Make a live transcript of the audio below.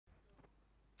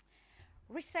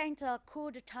recent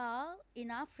coup d'etat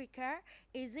in Africa,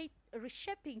 is it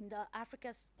reshaping the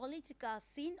Africa's political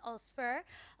scene or sphere?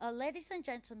 Ladies and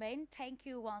gentlemen, thank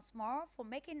you once more for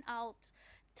making out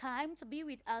time to be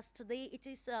with us today. It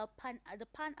is the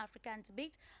Pan-African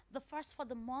debate, the first for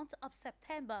the month of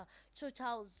September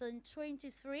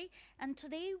 2023. And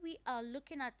today we are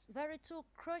looking at very two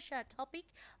crucial topic,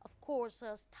 of course,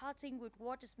 starting with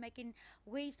what is making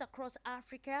waves across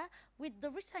Africa with the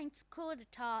recent coup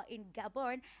d'etat in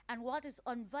Gabon and what is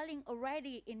unveiling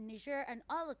already in Niger and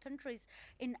other countries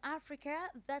in Africa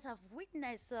that have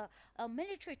witnessed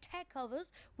military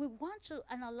takeovers. We want to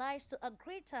analyze to a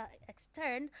greater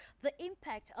extent the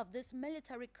impact of this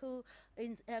military coups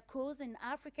in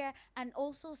Africa and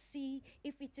also see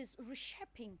if it is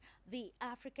reshaping the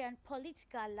African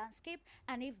political landscape,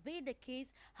 and if be the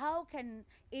case, how can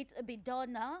it be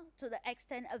done to the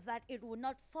extent that it will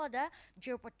not further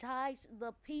jeopardize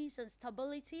the peace and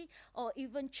stability or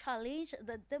even challenge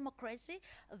the democracy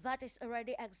that is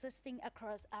already existing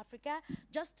across Africa.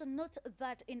 Just to note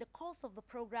that in the course of the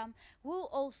program, we'll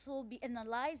also be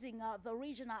analyzing the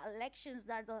regional elections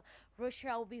that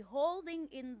Russia will be holding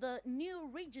in the new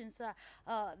regions,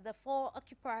 the four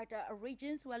occupied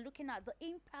regions. We're looking at the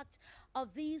impact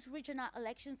of these regional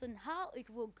elections and how it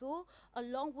will go a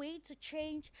long way to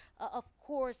change, of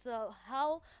course,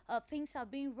 how things are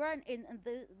being run in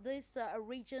these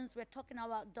regions. We're talking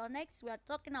about Donetsk, we're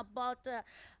talking about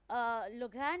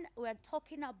Lugan, we're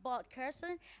talking about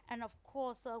Kherson, and of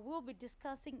course, we'll be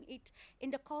discussing it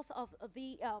in the course of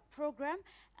the program.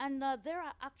 And there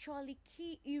are actually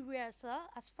key areas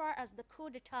as far as the coup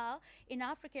d'etat in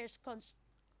Africa is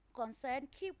concerned,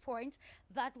 key points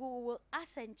that we will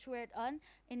accentuate on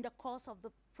in the course of the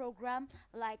program,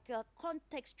 like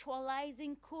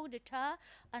contextualizing coup d'etat,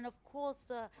 and of course,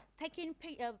 taking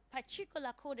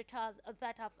particular coup d'etats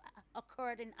that have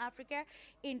occurred in Africa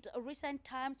in recent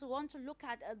times. We want to look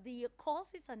at the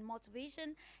causes and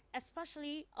motivation,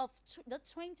 especially of the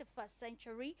 21st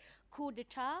century coup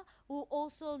d'etat. We'll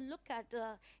also look at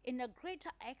in a greater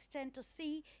extent to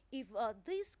see if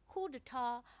this coup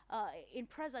d'etat in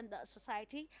present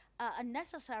society are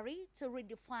necessary to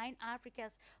redefine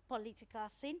Africa's political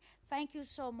scene. Thank you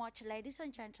so much, ladies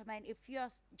and gentlemen. If you are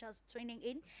just tuning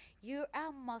in, you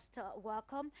are most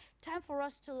welcome. Time for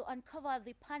us to uncover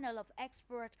the panel of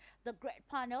experts, the great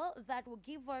panel that will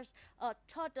give us a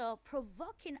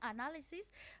thought-provoking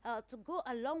analysis to go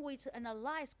a long way to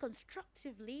analyze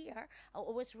constructively, I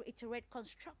always reiterate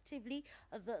constructively,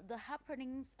 the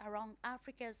happenings around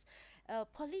Africa's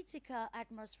political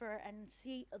atmosphere and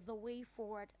see the way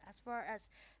forward as far as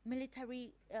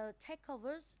military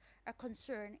takeovers are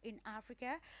concerned in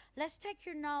Africa. Let's take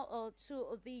you now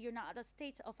to the United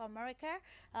States of America.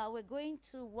 We're going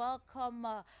to welcome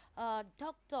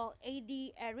Dr.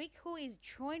 A.D. Eric, who is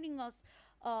joining us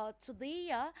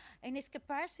today in his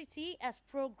capacity as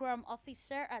program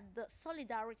officer at the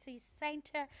Solidarity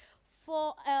Center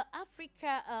for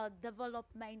Africa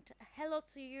Development. Hello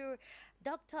to you,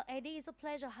 Dr. Eddie. It's a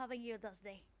pleasure having you this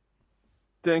day.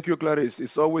 Thank you, Clarice.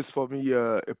 It's always for me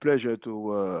a pleasure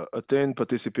to attend,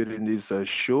 participate in this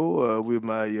show with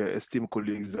my esteemed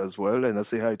colleagues as well, and I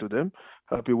say hi to them.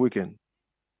 Happy weekend.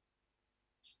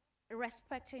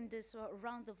 Respecting this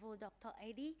rendezvous, Dr.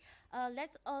 Eddie,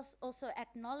 let us also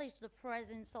acknowledge the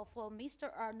presence of Mr.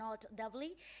 Arnold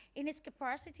Dudley in his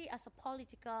capacity as a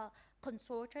political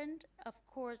consultant. Of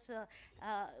course,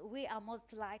 we are most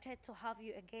delighted to have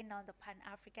you again on the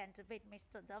Pan-African debate,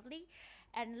 Mr. Dudley,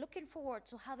 and looking forward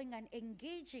to having an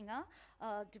engaging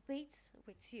debate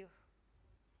with you.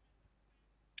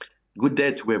 Good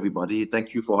day to everybody.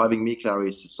 Thank you for having me,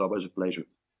 Clarice. It's always a pleasure.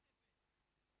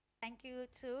 Thank you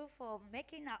too for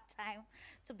making up time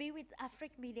to be with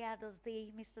Afrique Media this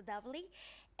day, Mr. Davley.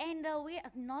 And we're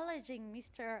acknowledging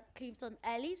Mr. Clemson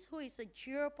Ellis, who is a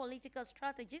geopolitical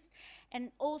strategist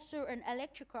and also an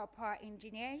electrical power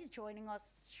engineer. He's joining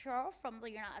us, sure, from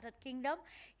the United Kingdom.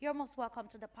 You're most welcome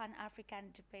to the Pan-African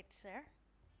debate, sir.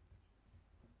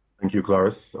 Thank you,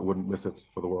 Clarice. I wouldn't miss it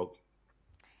for the world.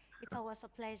 It's always a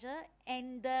pleasure.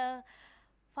 And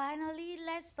finally,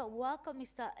 let's welcome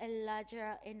Mr.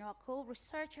 Elijah Enwako,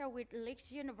 researcher with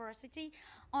Leeds University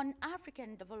on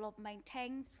African development.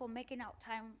 Thanks for making out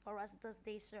time for us this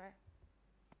day, sir.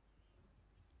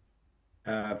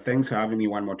 Thanks for having me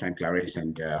one more time, Clarice,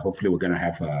 and hopefully we're going to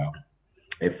have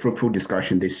a fruitful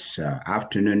discussion this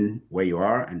afternoon where you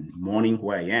are and morning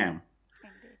where I am.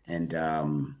 Indeed.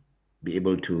 And be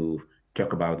able to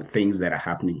talk about the things that are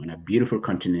happening on a beautiful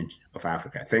continent of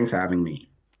Africa. Thanks for having me.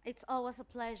 It's always a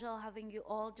pleasure having you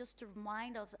all. Just to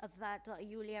remind us of that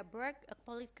Julia Berg, a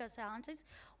political scientist,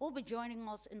 will be joining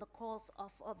us in the course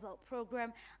of the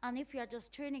program. And if you are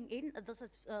just tuning in, this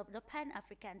is the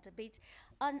Pan-African debate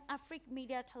on Afrique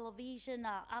Media Television.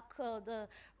 The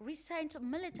recent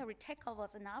military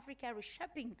takeovers in Africa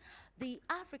reshaping the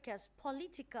Africa's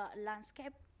political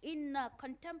landscape in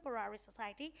contemporary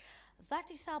society.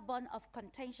 That is our bone of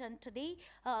contention today.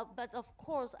 But of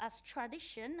course, as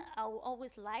tradition, I would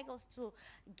always like us to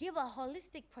give a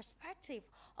holistic perspective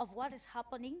of what is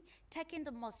happening, taking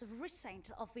the most recent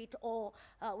of it all.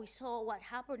 We saw what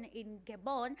happened in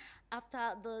Gabon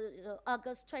after the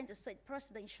August 26th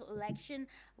presidential election.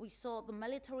 We saw the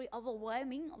military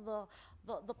overwhelming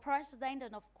the president,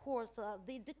 and of course,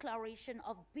 the declaration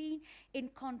of being in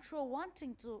control,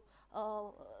 wanting to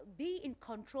uh, be in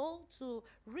control to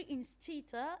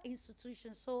reinstate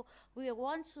institutions. So we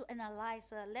want to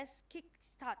analyze. Let's kick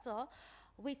start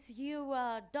with you,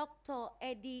 Dr.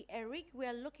 Eddie Eric. We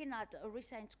are looking at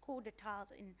recent coup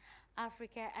d'etats in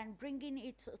Africa and bringing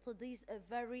it to this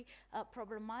very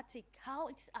problematic, how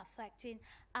it's affecting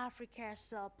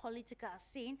Africa's political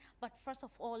scene. But first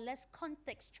of all, let's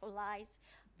contextualize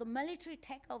the military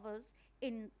takeovers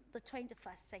in the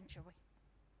 21st century.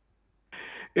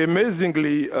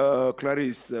 Amazingly,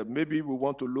 Clarice, maybe we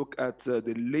want to look at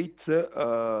the late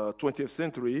 20th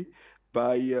century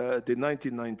by the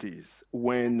 1990s,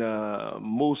 when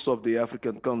most of the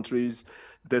African countries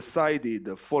decided,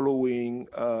 following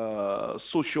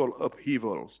social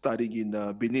upheaval, starting in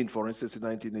Benin, for instance, in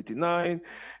 1989,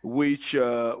 which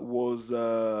was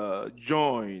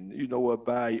joined,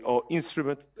 by or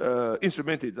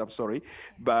instrumented, I'm sorry,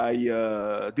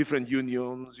 by different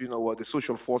unions, the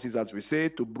social forces, as we say,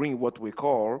 to bring what we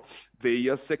call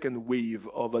the second wave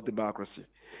of a democracy.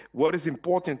 What is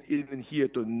important even here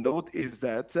to note is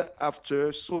that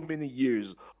after so many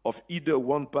years of either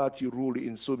one party rule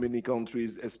in so many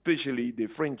countries, especially the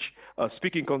French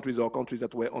speaking countries or countries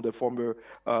that were under former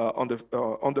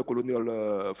under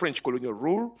colonial French colonial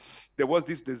rule, there was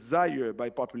this desire by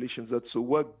populations that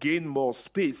to gain more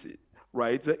space,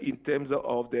 right, in terms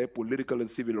of their political and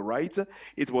civil rights.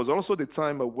 It was also the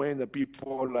time when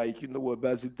people like,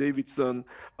 Basil Davidson,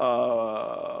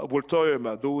 Voltaire,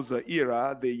 those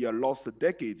era, they lost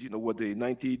decades, what the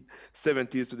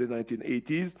 1970s to the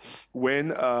 1980s,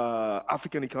 when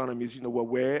African economies,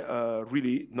 were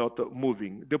really not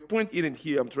moving. The point in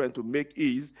here I'm trying to make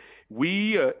is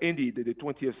we ended the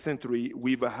 20th century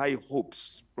with high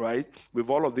hopes, right, with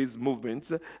all of these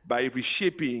movements by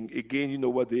reshaping again,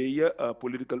 what the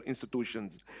political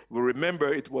institutions. We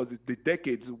remember it was the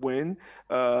decades when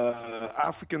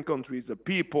African countries,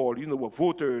 people,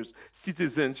 voters,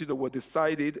 citizens, were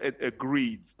decided and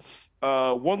agreed,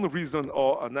 one reason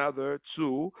or another,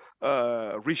 to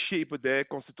reshape their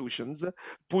constitutions,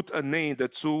 put an end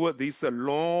to this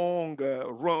long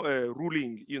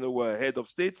ruling, head of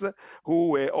states, who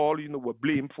were all, were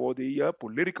blamed for the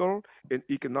political and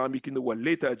economic,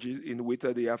 lethargy in which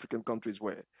the African countries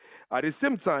were. At the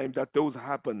same time that those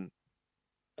happened,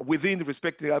 within the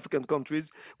respective African countries,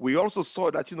 we also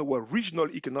saw that, where regional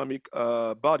economic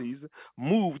bodies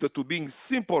moved to being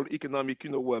simple economic,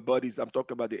 bodies. I'm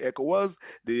talking about the ECOWAS,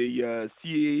 the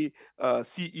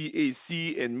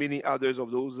CEAC, and many others of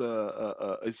those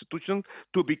institutions,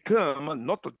 to become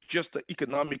not just an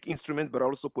economic instrument, but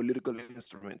also political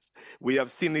instruments. We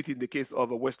have seen it in the case of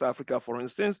West Africa, for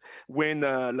instance, when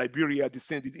Liberia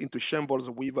descended into shambles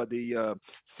with the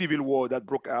civil war that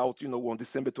broke out, on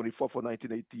December 24th of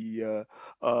 1989,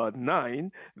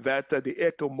 that the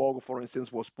ECOMOG, for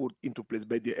instance, was put into place.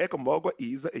 But the ECOMOG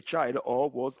is a child or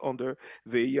was under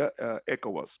the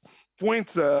ECOWAS. Point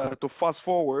to fast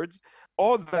forward,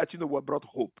 all that, were brought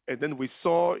hope. And then we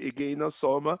saw again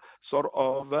some sort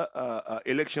of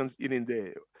elections in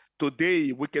there.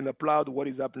 Today, we can applaud what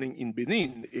is happening in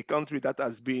Benin, a country that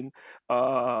has been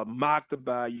marked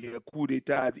by coup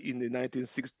d'etat in the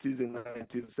 1960s and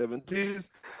 1970s,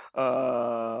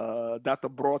 that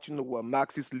brought, a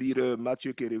Marxist leader,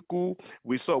 Mathieu Kérékou.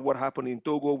 We saw what happened in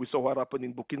Togo. We saw what happened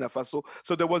in Burkina Faso.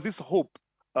 So there was this hope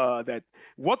that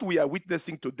what we are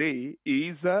witnessing today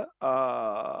is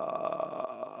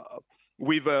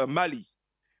with Mali,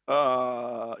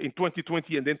 in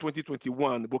 2020 and then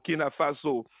 2021, Burkina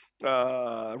Faso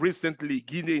recently,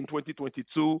 Guinea in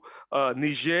 2022,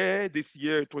 Niger this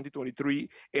year, 2023,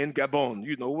 and Gabon,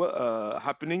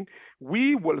 happening.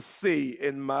 We will say,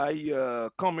 and my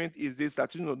comment is this,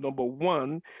 that, number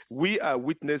one, we are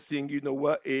witnessing,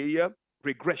 a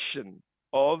regression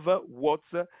of what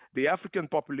the African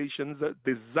populations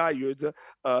desired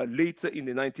later in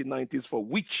the 1990s, for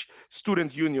which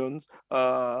student unions,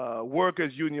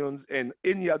 workers' unions, and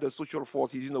any other social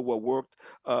forces, were worked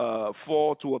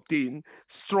for to obtain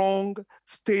strong,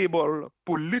 stable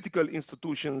political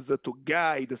institutions to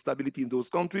guide the stability in those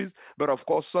countries, but of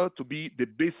course to be the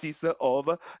basis of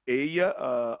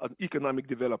an economic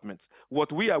development.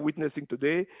 What we are witnessing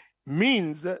today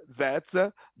means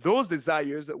that those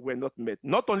desires were not met.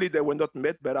 Not only they were not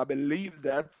met, but I believe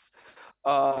that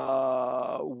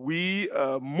we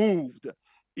moved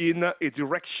in a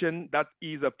direction that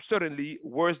is certainly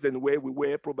worse than where we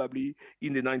were probably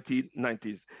in the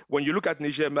 1990s. When you look at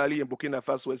Niger, Mali, and Burkina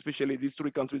Faso, especially these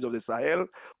three countries of the Sahel,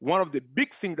 one of the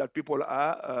big things that people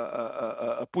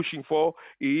are pushing for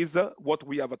is what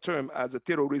we have a term as a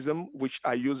terrorism, which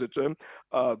I use the term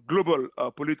global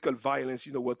political violence,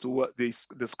 what to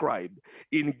describe.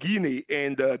 In Guinea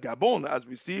and Gabon, as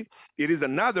we see, it is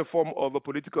another form of a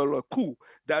political coup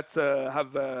that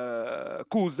have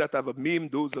coups that have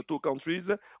maimed those two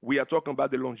countries. We are talking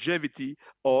about the longevity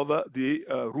of the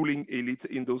ruling elite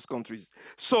in those countries.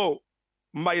 So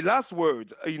my last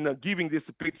word in giving this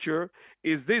picture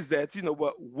is this, that,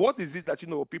 what is it that,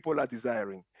 people are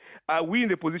desiring? Are we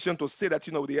in a position to say that,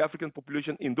 the African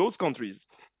population in those countries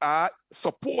are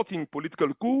supporting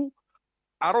political coup?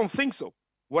 I don't think so.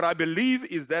 What I believe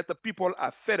is that the people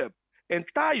are fed up and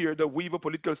tired with a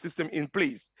political system in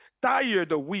place,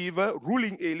 tired with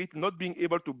ruling elite not being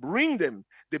able to bring them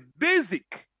the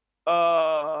basic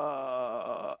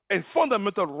and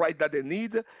fundamental right that they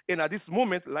need. And at this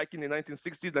moment, like in the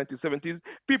 1960s, 1970s,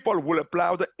 people will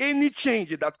applaud any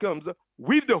change that comes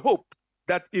with the hope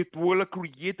that it will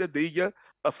create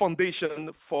a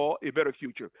foundation for a better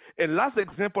future. And last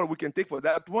example we can take for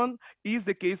that one is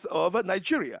the case of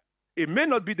Nigeria. It may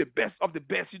not be the best of the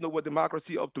best, with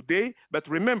democracy of today, but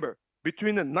remember,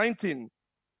 between the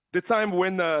time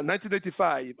when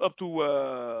 1985 up to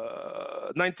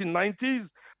 1990s,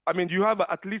 I mean, you have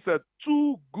at least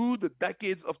 2 good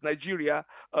decades of Nigeria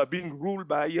being ruled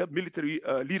by military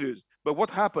leaders. But what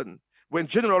happened? When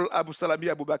General Abu Salami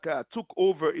Abubakar took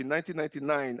over in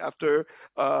 1999 after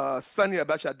Sani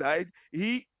Abacha died,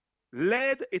 he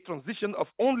led a transition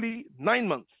of only 9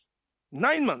 months.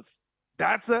 9 months.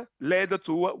 That led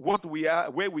to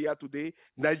where we are today,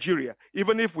 Nigeria.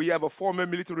 Even if we have a former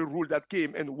military rule that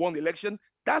came and won election,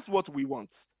 that's what we want.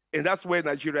 And that's where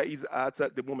Nigeria is at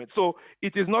the moment. So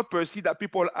it is not per se that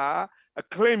people are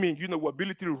claiming, were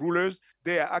military rulers.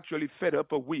 They are actually fed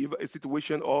up with a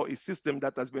situation or a system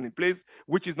that has been in place,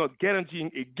 which is not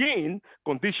guaranteeing, again,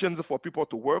 conditions for people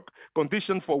to work,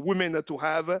 conditions for women to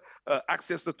have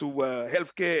access to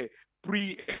healthcare,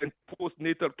 pre and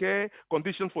postnatal care,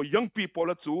 conditions for young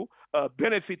people to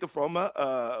benefit from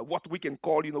what we can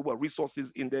call,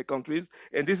 resources in their countries.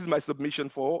 And this is my submission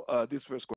for this first question.